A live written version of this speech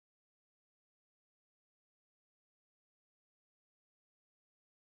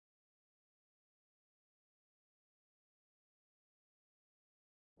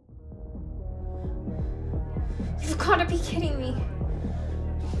You've gotta be kidding me.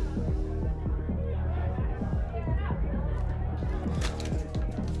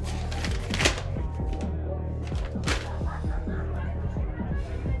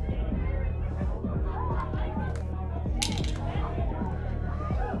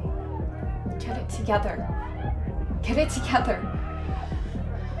 Get it together. Get it together.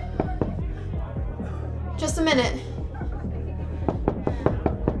 Just a minute.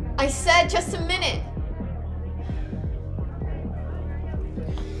 I said just a minute.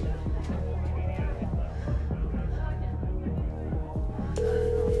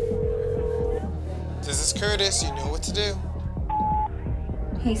 This is Curtis. You know what to do.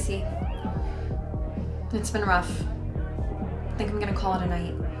 Hey, C. It's been rough. I think I'm gonna call it a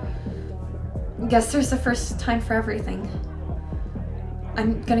night. Guess there's the first time for everything.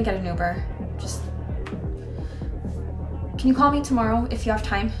 I'm gonna get an Uber. Just... Can you call me tomorrow if you have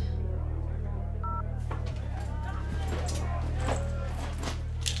time?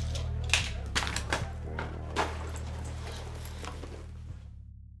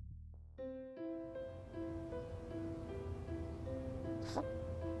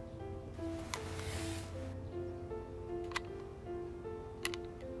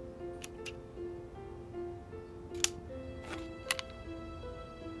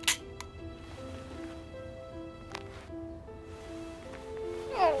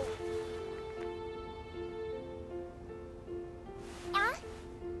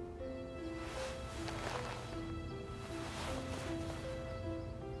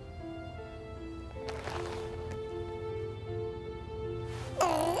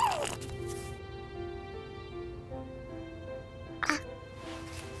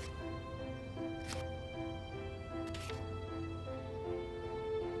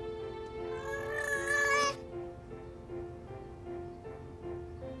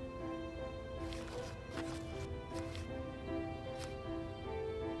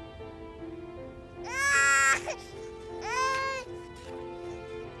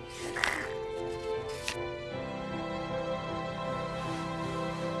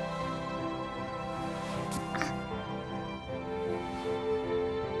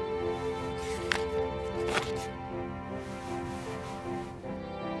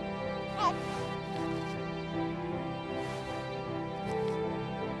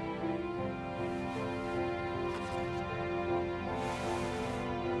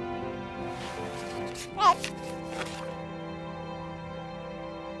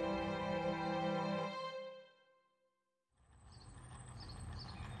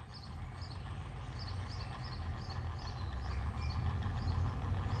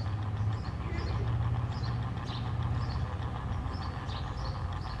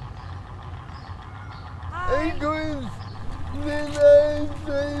 England, the United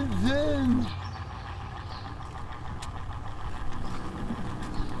States.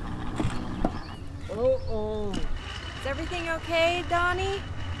 Uh-oh. Is everything okay, Donnie?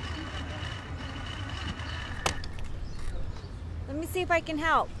 Let me see if I can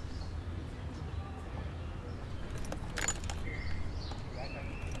help.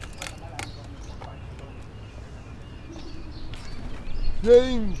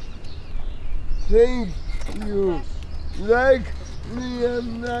 Thank you. Like the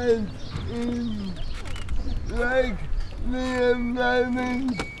night in, like the night.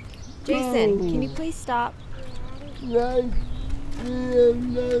 Jason, can you please stop? Like the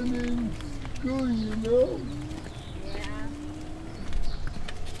night in school, you know? Yeah.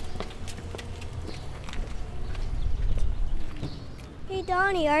 Hey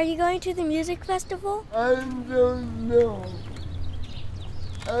Donnie, are you going to the music festival? I don't know.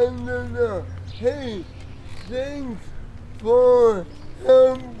 I don't know. Hey, thanks for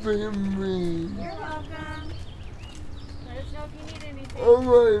helping me. You're welcome. Let us know if you need anything.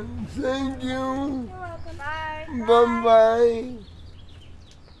 Alright, thank you. You're welcome. Bye. Bye-bye.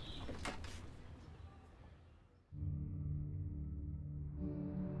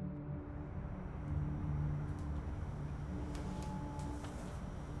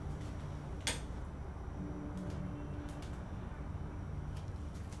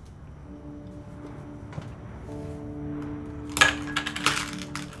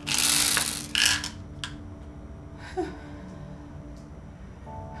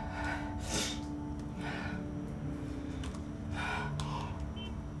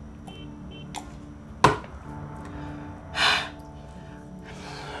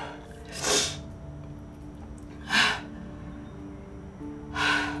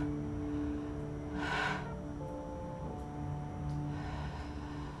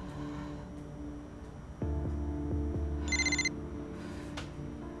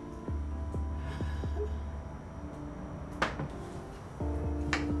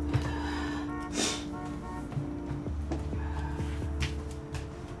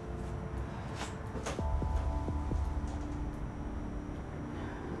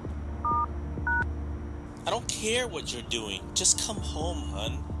 care what you're doing. Just come home,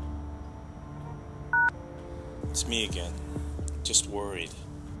 hun. It's me again. Just worried.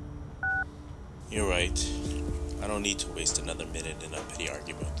 You're right. I don't need to waste another minute in a petty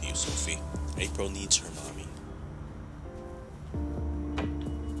argument with you, Sophie. April needs her mommy.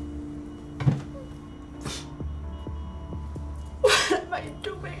 What am I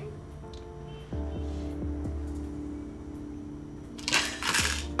doing?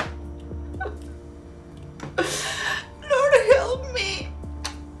 Lord, help me.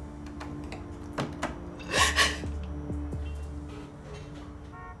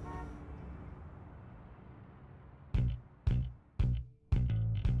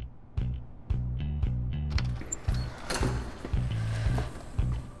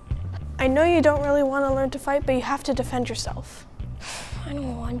 I know you don't really want to learn to fight, but you have to defend yourself. I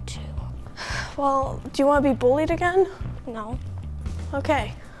don't want to. Well, do you want to be bullied again? No.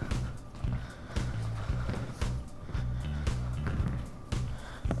 Okay.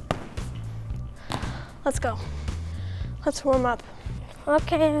 Let's go. Let's warm up.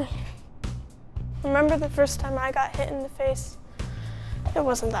 Okay. Remember the first time I got hit in the face? It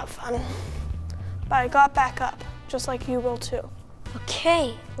wasn't that fun. But I got back up, just like you will too.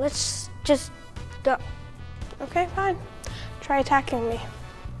 Okay, let's just go. Okay, fine. Try attacking me.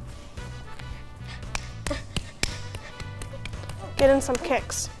 Get in some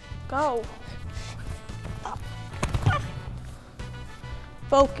kicks. Go. Up.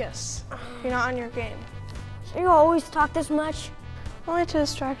 Focus. You're not on your game. So you always talk this much? Only to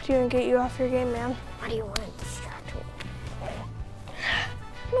distract you and get you off your game, man. Why do you want to distract me?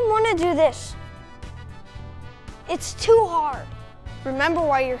 I don't want to do this. It's too hard. Remember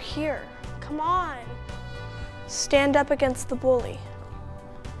why you're here. Come on. Stand up against the bully.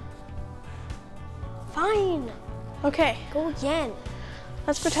 Fine. Okay, Go again.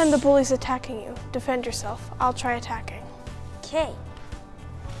 let's pretend the bully's attacking you. Defend yourself. I'll try attacking. Okay.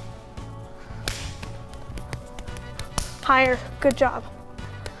 Higher. Good job.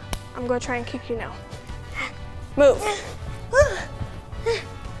 I'm going to try and kick you now. Move.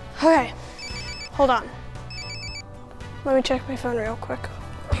 Okay. Hold on. Let me check my phone real quick.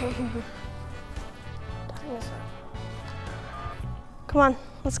 Time is up. Come on,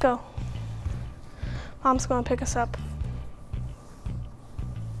 let's go. Mom's going to pick us up.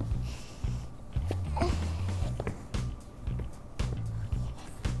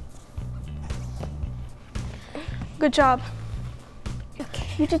 Good job. Okay.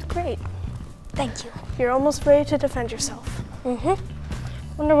 You did great. Thank you. You're almost ready to defend yourself.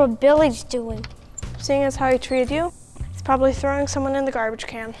 Wonder what Billy's doing. Seeing as how he treated you, he's probably throwing someone in the garbage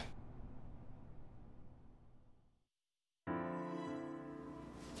can.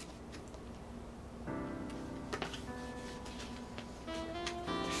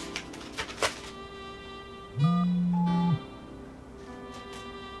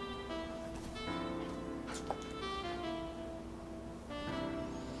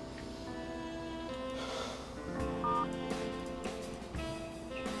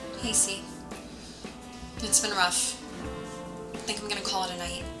 Hey, C. It's been rough. I think I'm gonna call it a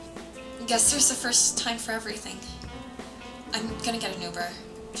night. Guess there's a first time for everything. I'm gonna get an Uber.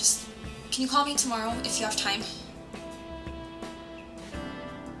 Just, can you call me tomorrow if you have time?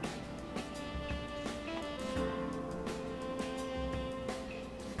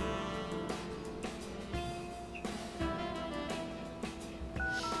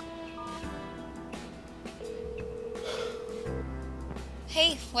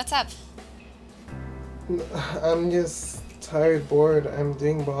 Hey, what's up? I'm just tired, bored. I'm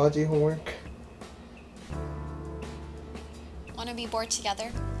doing biology homework. Wanna be bored together?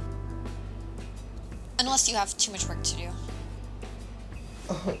 Unless you have too much work to do.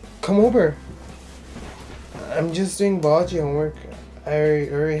 Come over. I'm just doing biology homework. I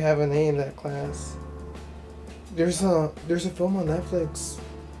already have an A in that class. There's a film on Netflix.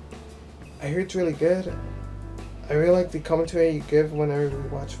 I hear it's really good. I really like the commentary you give whenever we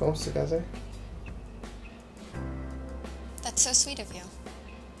watch films together. That's so sweet of you.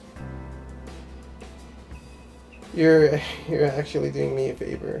 You're actually doing me a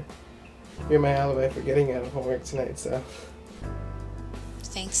favor. You're my alibi for getting out of homework tonight, so.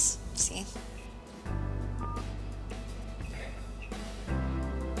 Thanks, C.